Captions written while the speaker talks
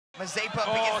Mazeppa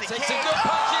begins the takes cage. some good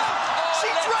punches. She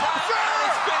drops her!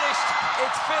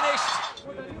 It's finished.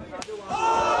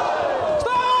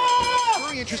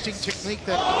 Very interesting technique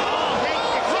that.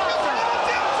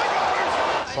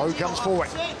 Bo comes forward.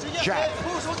 Jab.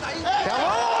 Smack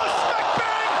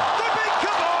bang! The big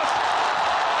kibosh!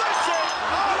 That's it!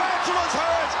 Oh, Angela's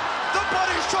hurt! The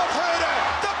body shot hurt her!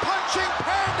 The punching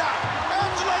panda!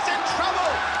 Angela's in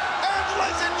trouble!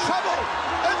 Angela's in trouble!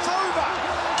 It's over!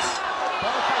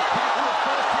 Boniface put the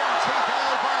first round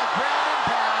TKO by a ground and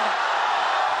pound.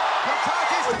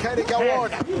 Okay to go on.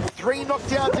 3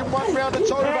 knockdowns in 1 round,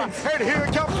 it's over. And here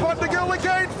comes Wondergirl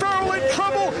again. Farrell in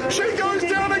trouble. She goes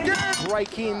down again.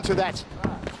 Break into that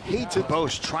heated.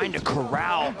 Bo's trying to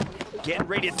corral, getting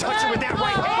ready to touch her with that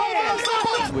right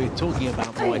hand. We're talking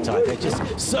about Muay Thai. They're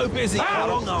just so busy.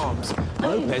 Long arms.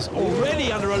 Lopez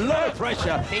already under a lot of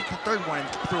pressure. Take the third one and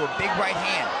threw a big right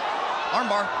hand.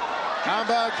 Armbar.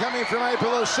 Armbar coming from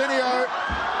April Osinio.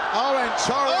 Oh, and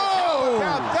Torres. Oh!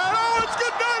 Oh, it's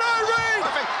good night, Irene!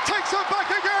 Takes her back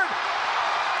again.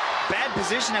 Bad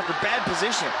position after bad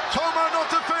position. Tomo not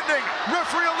defending.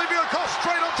 Referee Olivia Cost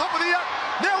straight on top of the up.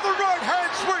 Now the right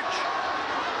hand switch.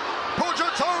 Portia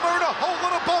Tomo in a whole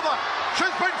lot of bother.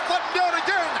 She's been flattened out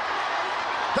again.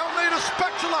 They'll need a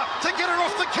spatula to get her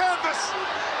off the canvas.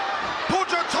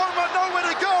 Portia Tomo nowhere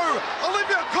to go.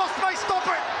 Olivia Cost may stop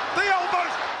it. The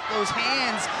elbows. Those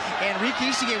hands, and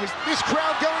Riki Ishige was... This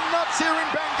crowd going nuts here in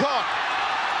Bangkok.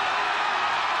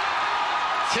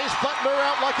 She's flattened her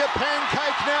out like a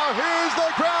pancake now. Here's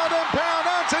the ground and pound.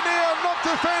 Antonia not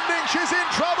defending. She's in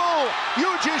trouble.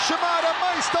 Yuji Shimada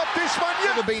may stop this one.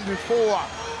 Never been before.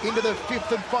 Into the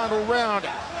 5th and final round.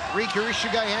 Rika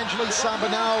Ishige, Angeli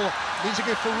Sambanal,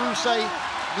 Mizuki Furuse,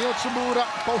 Neil Tsumura,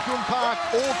 Bo Hyun Park,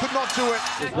 all could not do it.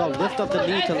 As well, lift up the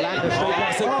knee to land the shot.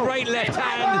 That's a great left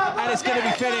hand, and it's going to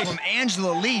be finished. From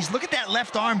Angela Lee's, look at that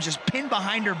left arm just pinned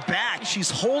behind her back. She's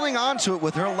holding on to it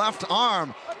with her left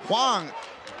arm. Huang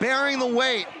bearing the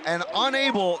weight and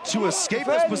unable to escape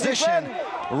this position.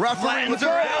 Referee was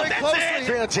very closely.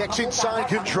 Fantex inside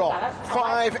control.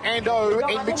 5-0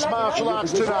 in mixed martial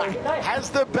arts tonight. Has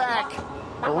the back,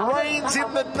 reins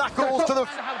in the knuckles to the...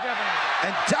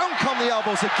 And down come the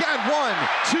elbows again. 1,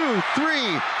 2,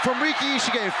 3 from Riki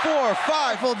Ishige. 4,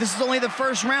 5. Well, this is only the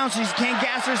first round, so she can't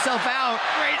gas herself out.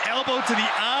 Great elbow to the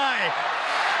eye.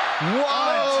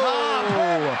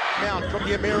 Whoa! Mount from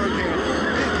the American.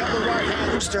 Here come the right hand.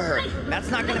 To her. That's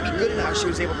not going to be good enough. She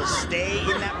was able to stay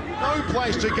in that. No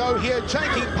place to go here.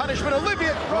 Taking punishment.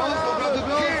 Olivia runs for the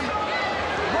Kim.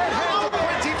 Red hand to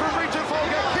 20 from Rita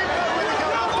Folger. Kim nowhere to go.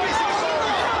 Facing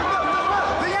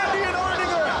the Indian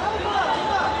owning her.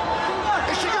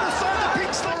 Is she going to sign the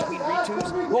pink slip? Between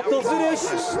Ritu's. Walk the finish.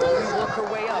 Slowly work her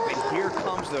way up, and here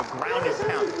comes the ground and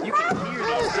pound. You can hear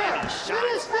these heavy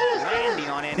shots landing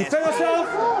on NSP.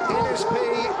 NSP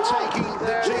taking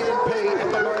the GNP at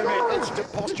the moment. It's to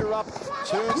posture up,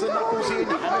 turns the knuckles in,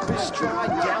 hammer stride,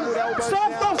 downward elbows.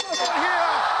 Stop!